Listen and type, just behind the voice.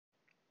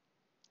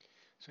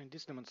So in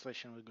this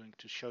demonstration, we're going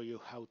to show you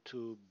how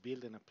to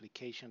build an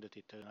application that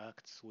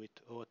interacts with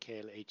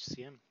Oracle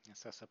HCM, a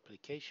SaaS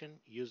application,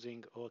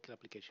 using Oracle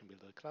Application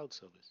Builder Cloud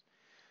Service.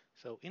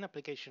 So in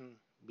Application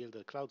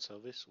Builder Cloud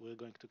Service, we're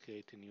going to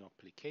create a new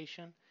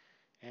application,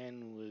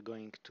 and we're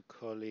going to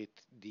call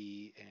it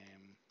the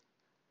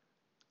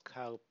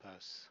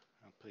CarPass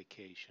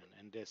application.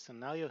 And the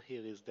scenario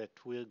here is that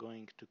we're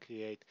going to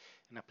create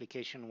an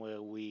application where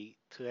we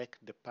track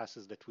the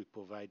passes that we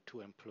provide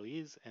to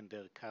employees and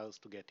their cars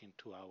to get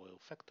into our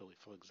factory,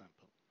 for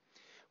example.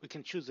 We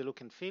can choose the look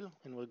and feel,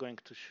 and we're going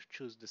to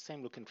choose the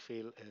same look and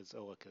feel as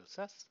Oracle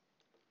SaaS.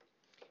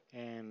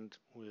 And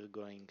we're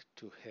going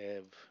to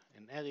have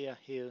an area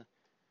here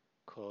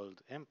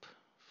called emp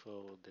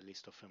for the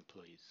list of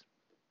employees.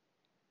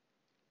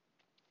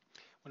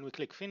 When we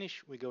click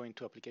Finish, we go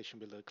into Application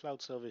Builder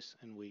Cloud Service,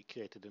 and we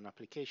created an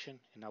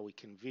application, and now we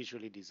can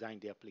visually design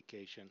the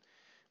application.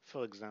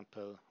 For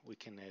example, we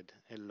can add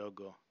a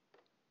logo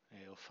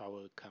of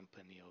our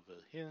company over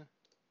here,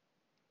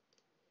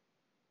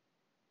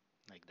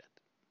 like that.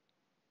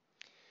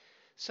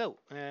 So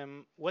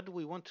what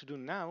we want to do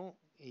now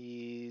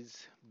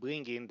is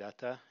bring in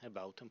data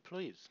about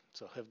employees.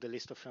 So have the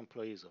list of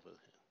employees over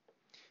here.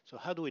 So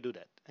how do we do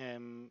that?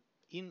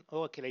 In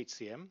Oracle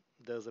HCM,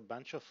 there's a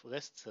bunch of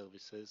REST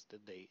services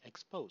that they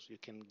expose. You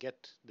can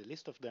get the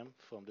list of them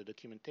from the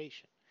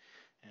documentation.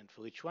 And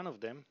for each one of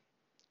them,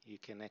 you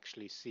can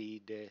actually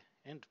see the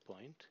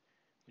endpoint,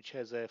 which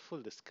has a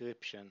full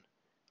description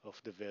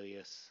of the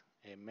various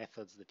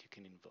methods that you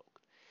can invoke.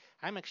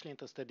 I'm actually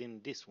interested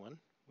in this one,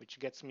 which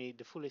gets me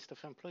the full list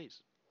of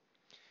employees.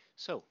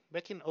 So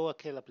back in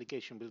Oracle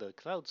Application Builder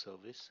Cloud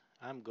Service,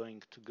 I'm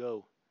going to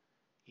go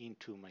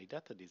into my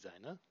data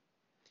designer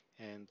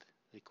and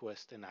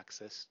request an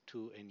access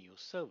to a new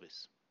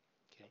service.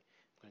 Okay,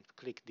 I'm going to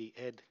click the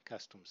Add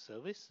Custom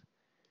Service.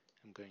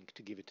 I'm going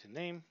to give it a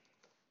name,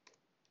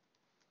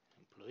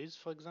 employees,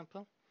 for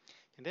example,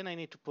 and then I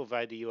need to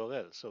provide the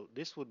URL. So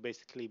this would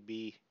basically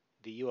be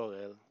the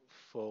URL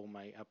for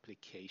my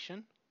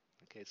application.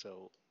 Okay,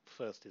 so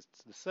first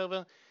it's the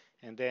server,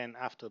 and then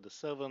after the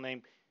server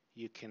name,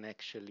 you can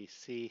actually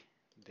see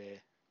the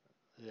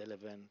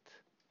relevant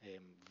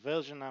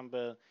version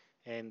number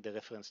and the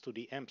reference to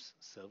the EMPS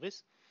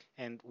service.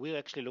 And we're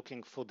actually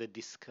looking for the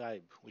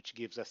describe, which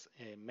gives us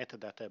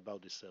metadata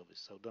about the service.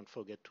 So don't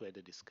forget to add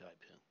a describe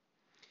here.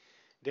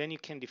 Then you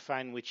can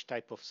define which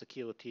type of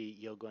security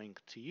you're going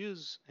to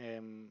use.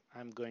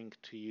 I'm going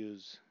to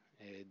use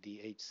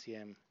the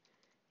HCM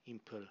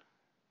impl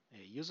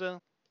user,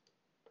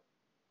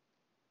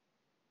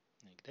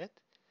 like that,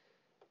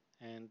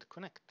 and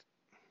connect.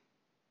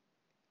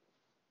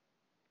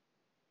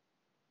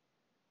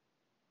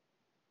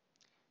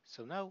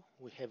 So now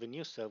we have a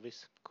new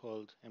service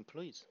called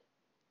employees,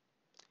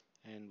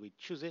 and we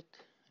choose it,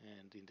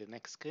 and in the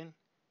next screen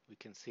we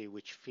can see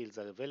which fields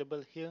are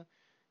available here,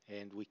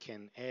 and we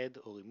can add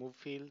or remove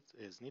fields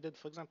as needed.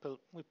 For example,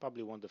 we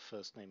probably want the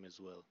first name as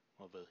well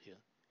over here.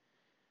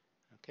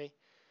 Okay,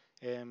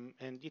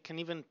 and you can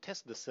even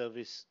test the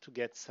service to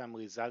get some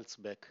results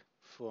back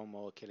from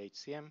Oracle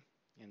HCM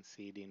and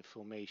see the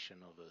information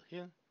over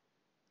here.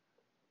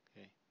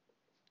 Okay,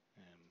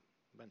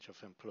 bunch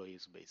of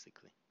employees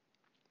basically.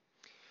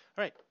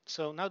 All right,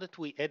 so now that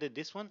we added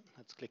this one,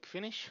 let's click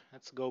Finish.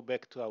 Let's go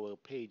back to our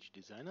page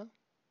designer.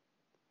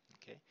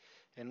 Okay,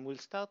 and we'll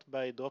start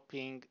by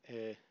dropping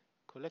a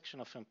collection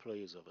of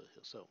employees over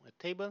here. So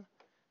a table,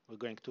 we're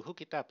going to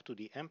hook it up to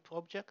the emp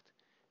object,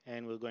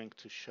 and we're going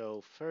to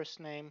show first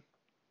name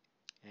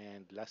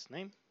and last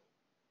name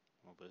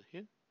over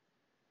here.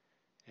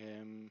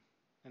 And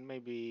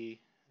maybe,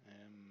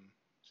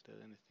 is there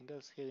anything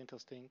else here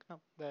interesting? No,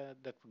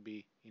 that would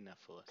be enough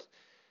for us.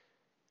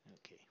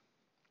 Okay.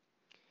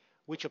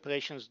 Which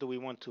operations do we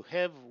want to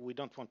have? We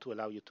don't want to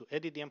allow you to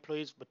edit the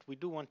employees, but we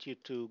do want you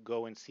to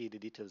go and see the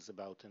details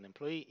about an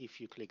employee if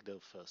you click their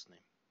first name.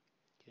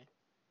 Okay.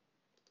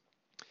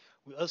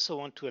 We also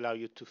want to allow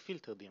you to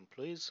filter the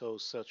employees, so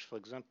search, for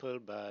example,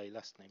 by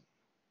last name.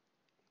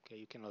 Okay,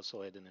 you can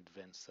also add an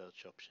advanced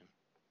search option.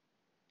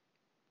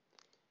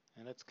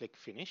 And let's click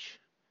Finish.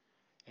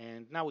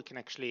 And now we can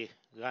actually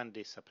run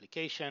this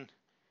application,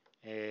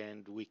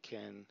 and we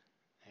can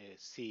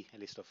see a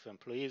list of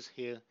employees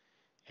here,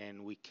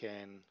 and we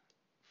can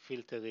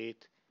filter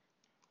it.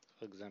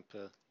 For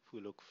example, if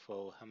we look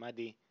for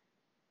Hamadi,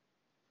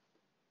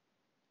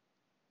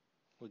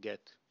 we get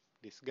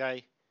this guy.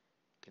 You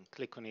can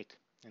click on it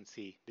and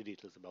see the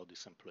details about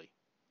this employee.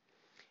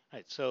 All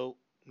right, so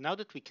now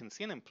that we can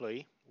see an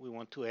employee, we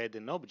want to add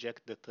an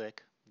object that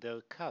tracks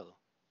their car.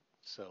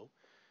 So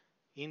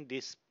in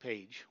this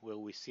page where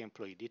we see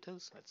employee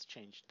details, let's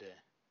change the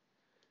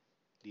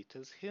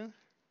details here.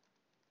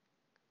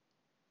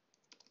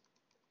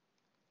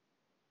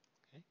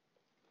 Okay.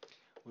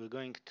 We're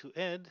going to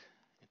add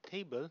a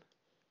table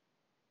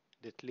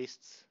that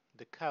lists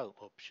the car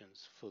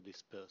options for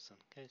this person.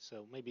 Okay,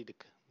 so maybe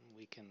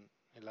we can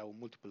allow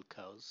multiple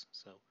cars.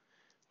 So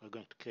we're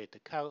going to create a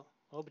car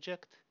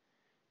object,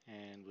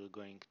 and we're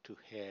going to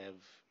have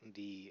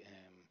the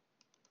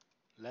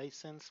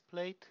license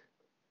plate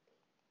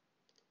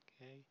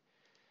Okay,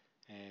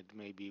 and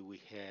maybe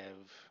we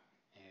have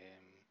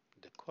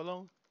the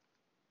color,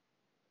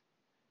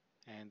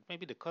 and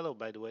maybe the color,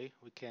 by the way,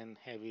 we can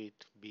have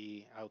it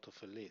be out of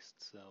a list.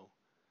 So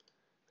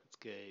let's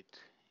get it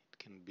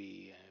can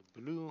be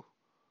blue,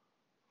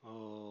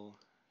 or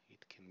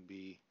it can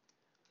be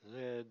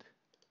red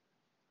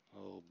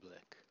or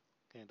black.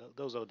 Okay,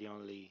 those are the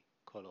only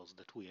colors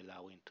that we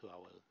allow into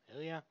our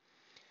area.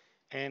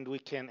 And we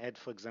can add,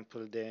 for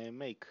example, the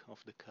make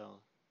of the car.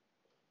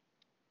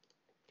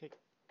 Okay.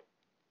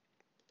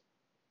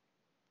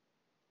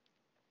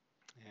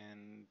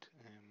 And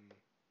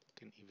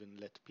can even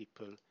let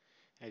people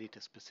edit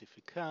a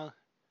specific car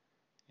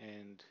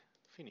and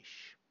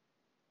finish.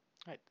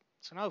 Right.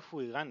 So now if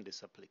we run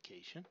this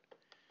application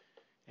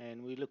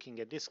and we're looking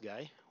at this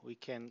guy, we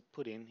can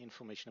put in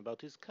information about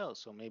his car.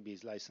 So maybe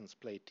his license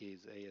plate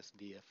is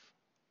ASDFH.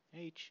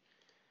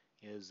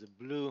 He has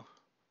a blue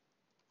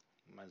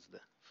Mazda,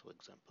 for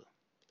example.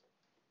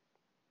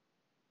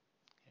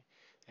 Okay.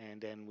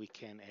 And then we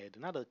can add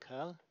another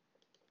car.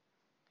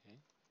 Okay.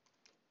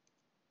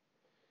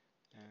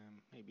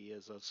 Maybe he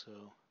has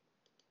also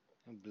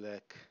a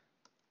black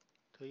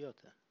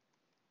Toyota.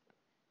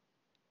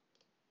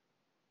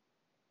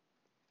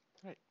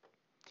 Right.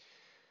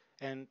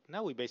 And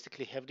now we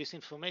basically have this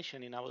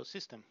information in our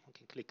system. We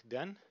can click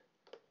done.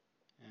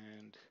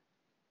 And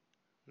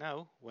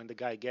now when the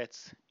guy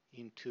gets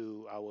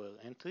into our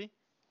entry,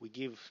 we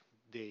give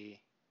the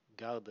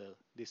Garder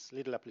this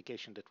little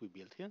application that we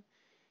built here.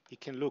 He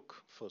can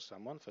look for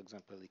someone. For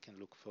example, he can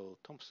look for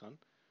Thompson.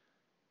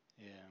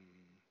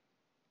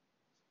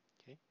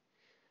 Okay.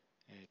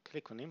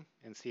 Click on him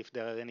and see if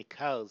there are any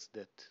cars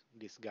that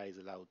this guy is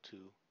allowed to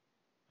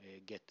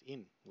get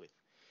in with.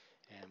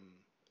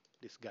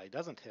 This guy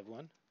doesn't have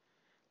one,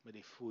 but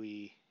if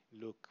we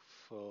look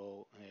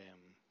for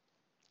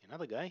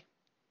another guy,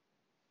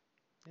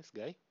 this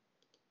guy,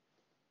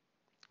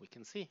 we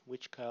can see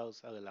which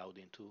cars are allowed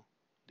into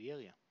the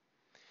area.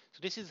 So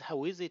this is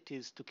how easy it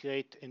is to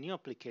create a new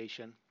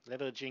application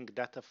leveraging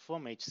data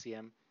from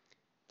HCM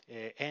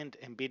and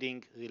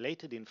embedding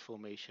related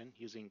information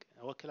using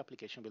Oracle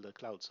Application Builder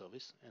Cloud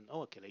Service and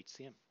Oracle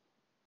HCM.